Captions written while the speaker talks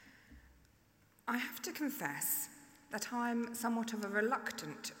I have to confess that I'm somewhat of a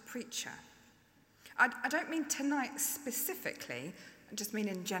reluctant preacher. I don't mean tonight specifically, I just mean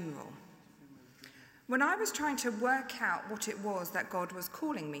in general. When I was trying to work out what it was that God was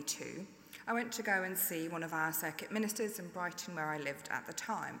calling me to, I went to go and see one of our circuit ministers in Brighton where I lived at the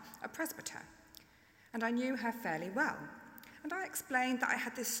time, a presbyter, and I knew her fairly well. And I explained that I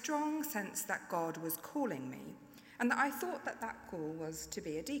had this strong sense that God was calling me, and that I thought that that call was to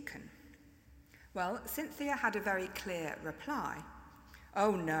be a deacon. Well, Cynthia had a very clear reply.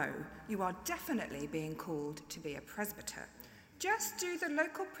 Oh no, you are definitely being called to be a presbyter. Just do the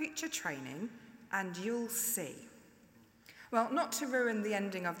local preacher training and you'll see. Well, not to ruin the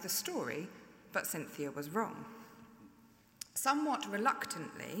ending of the story, but Cynthia was wrong. Somewhat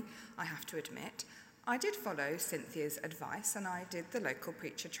reluctantly, I have to admit, I did follow Cynthia's advice and I did the local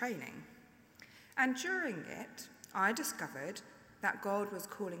preacher training. And during it, I discovered that God was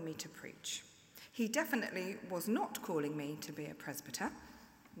calling me to preach. He definitely was not calling me to be a presbyter,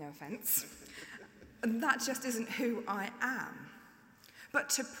 no offence. That just isn't who I am. But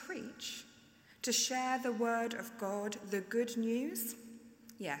to preach, to share the word of God, the good news,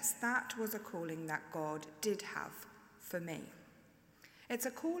 yes, that was a calling that God did have for me. It's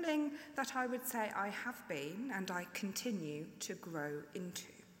a calling that I would say I have been and I continue to grow into.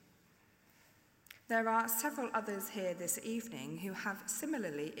 There are several others here this evening who have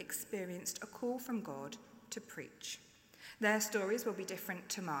similarly experienced a call from God to preach. Their stories will be different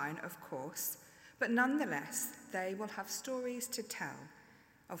to mine, of course, but nonetheless, they will have stories to tell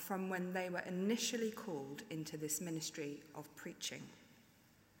of from when they were initially called into this ministry of preaching.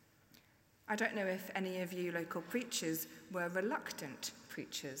 I don't know if any of you local preachers were reluctant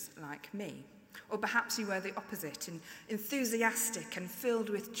preachers like me. Or perhaps you were the opposite, and enthusiastic and filled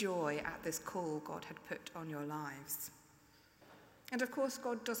with joy at this call God had put on your lives. And of course,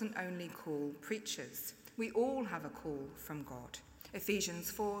 God doesn't only call preachers. We all have a call from God.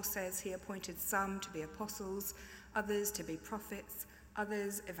 Ephesians 4 says he appointed some to be apostles, others to be prophets,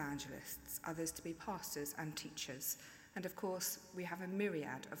 others evangelists, others to be pastors and teachers. And of course, we have a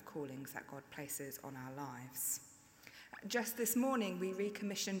myriad of callings that God places on our lives. Just this morning, we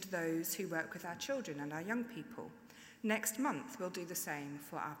recommissioned those who work with our children and our young people. Next month, we'll do the same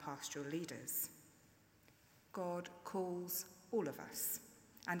for our pastoral leaders. God calls all of us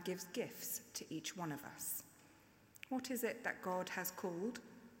and gives gifts to each one of us. What is it that God has called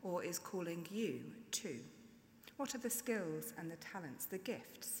or is calling you to? What are the skills and the talents, the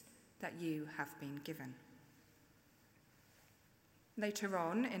gifts that you have been given? Later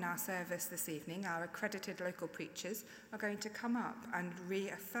on in our service this evening, our accredited local preachers are going to come up and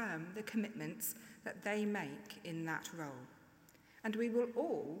reaffirm the commitments that they make in that role. And we will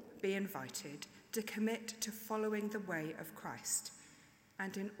all be invited to commit to following the way of Christ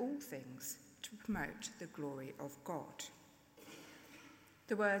and in all things to promote the glory of God.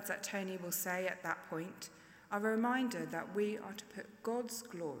 The words that Tony will say at that point are a reminder that we are to put God's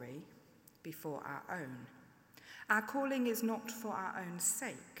glory before our own. Our calling is not for our own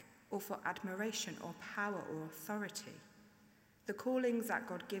sake or for admiration or power or authority. The callings that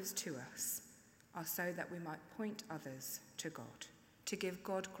God gives to us are so that we might point others to God, to give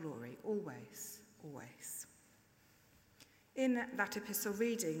God glory always, always. In that epistle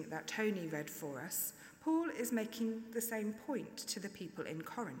reading that Tony read for us, Paul is making the same point to the people in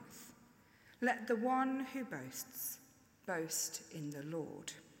Corinth. Let the one who boasts, boast in the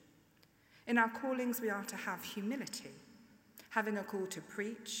Lord. In our callings, we are to have humility. Having a call to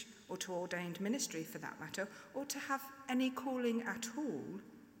preach, or to ordained ministry for that matter, or to have any calling at all,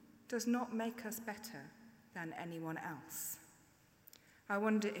 does not make us better than anyone else. I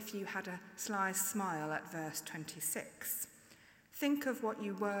wonder if you had a sly smile at verse 26. Think of what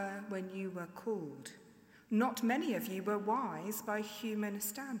you were when you were called. Not many of you were wise by human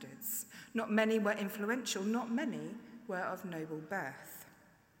standards. Not many were influential. Not many were of noble birth.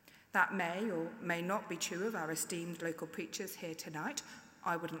 That may or may not be true of our esteemed local preachers here tonight.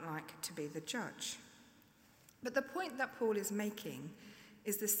 I wouldn't like to be the judge. But the point that Paul is making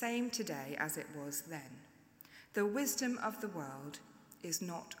is the same today as it was then. The wisdom of the world is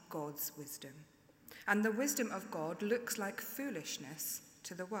not God's wisdom. And the wisdom of God looks like foolishness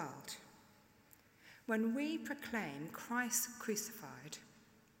to the world. When we proclaim Christ crucified,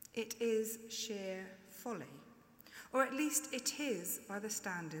 it is sheer folly. Or at least it is by the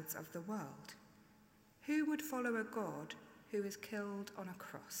standards of the world. Who would follow a God who is killed on a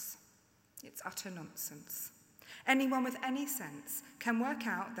cross? It's utter nonsense. Anyone with any sense can work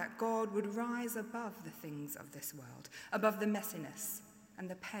out that God would rise above the things of this world, above the messiness and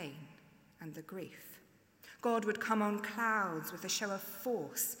the pain and the grief. God would come on clouds with a show of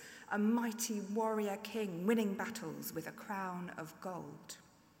force, a mighty warrior king winning battles with a crown of gold.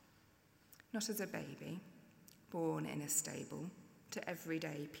 Not as a baby, born in a stable to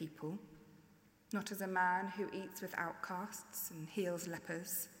everyday people. Not as a man who eats with outcasts and heals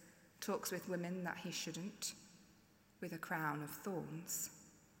lepers, talks with women that he shouldn't, with a crown of thorns.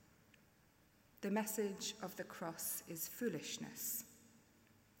 The message of the cross is foolishness,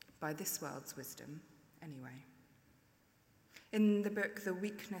 by this world's wisdom, anyway. In the book The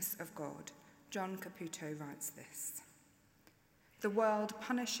Weakness of God, John Caputo writes this: "The world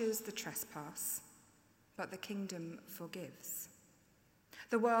punishes the trespass, but the kingdom forgives.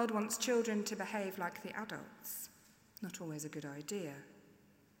 The world wants children to behave like the adults, not always a good idea,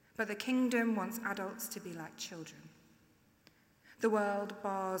 but the kingdom wants adults to be like children. The world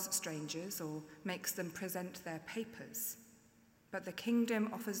bars strangers or makes them present their papers, but the kingdom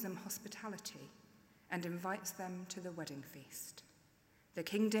offers them hospitality and invites them to the wedding feast. The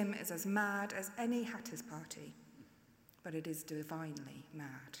kingdom is as mad as any hatter's party, but it is divinely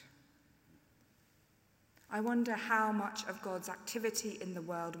mad." I wonder how much of God's activity in the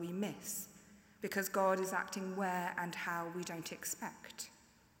world we miss because God is acting where and how we don't expect,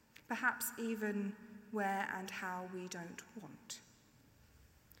 perhaps even where and how we don't want.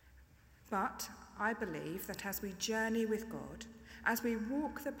 But I believe that as we journey with God, as we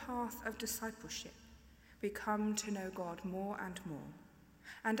walk the path of discipleship, we come to know God more and more.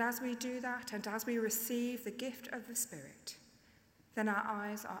 And as we do that, and as we receive the gift of the Spirit, then our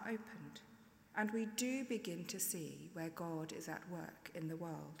eyes are opened, and we do begin to see where God is at work in the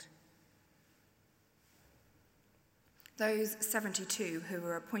world. Those 72 who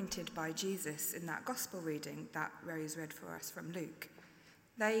were appointed by Jesus in that gospel reading that Rose read for us from Luke,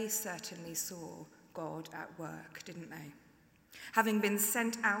 they certainly saw God at work, didn't they? Having been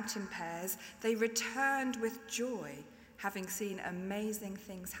sent out in pairs, they returned with joy, having seen amazing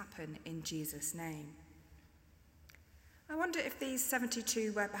things happen in Jesus' name. I wonder if these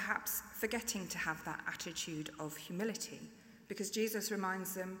 72 were perhaps forgetting to have that attitude of humility, because Jesus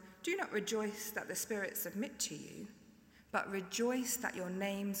reminds them, "Do not rejoice that the spirits submit to you, but rejoice that your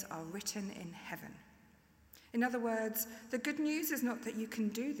names are written in heaven." In other words, the good news is not that you can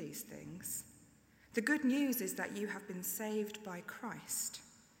do these things. The good news is that you have been saved by Christ,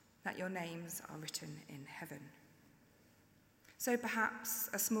 that your names are written in heaven. So perhaps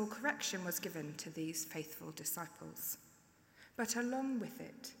a small correction was given to these faithful disciples. But along with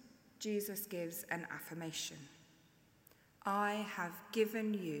it, Jesus gives an affirmation: "I have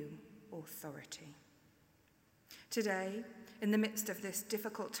given you authority." Today, in the midst of this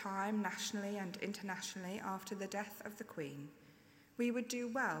difficult time nationally and internationally after the death of the Queen, we would do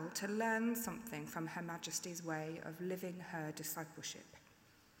well to learn something from Her Majesty's way of living her discipleship.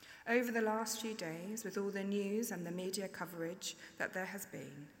 Over the last few days, with all the news and the media coverage that there have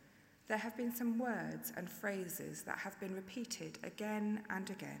been some words and phrases that have been repeated again and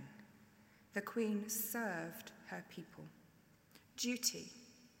again. The Queen served her people. Duty,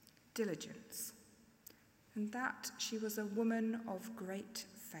 diligence, and that she was a woman of great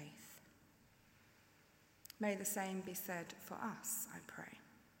faith. May the same be said for us, I pray.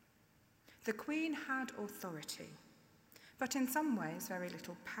 The Queen had authority, but in some ways very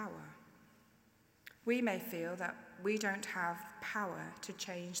little power. We may feel that we don't have power to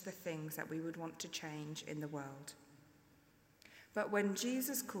change the things that we would want to change in the world. But when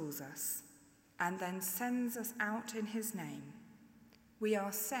Jesus calls us and then sends us out in his name, we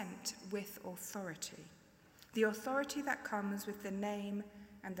are sent with authority, the authority that comes with the name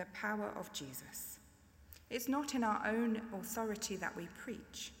and the power of Jesus. It's not in our own authority that we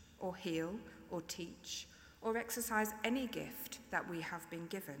preach or heal or teach or exercise any gift that we have been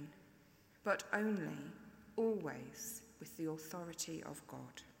given, but only, always, with the authority of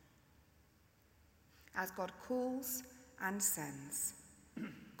God. As God calls and sends,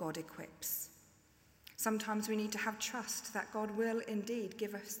 God equips. Sometimes we need to have trust that God will indeed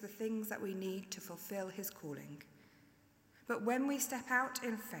give us the things that we need to fulfill his calling. But when we step out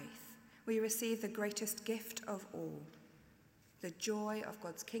in faith, we receive the greatest gift of all, the joy of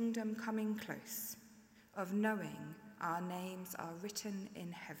God's kingdom coming close, of knowing our names are written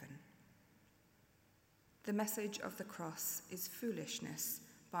in heaven. The message of the cross is foolishness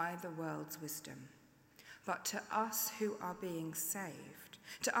by the world's wisdom. But to us who are being saved,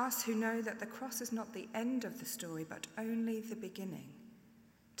 to us who know that the cross is not the end of the story, but only the beginning,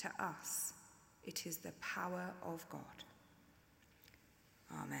 to us it is the power of God.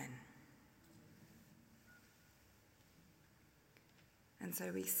 Amen. And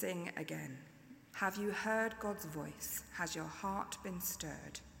so we sing again. Have you heard God's voice? Has your heart been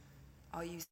stirred? Are you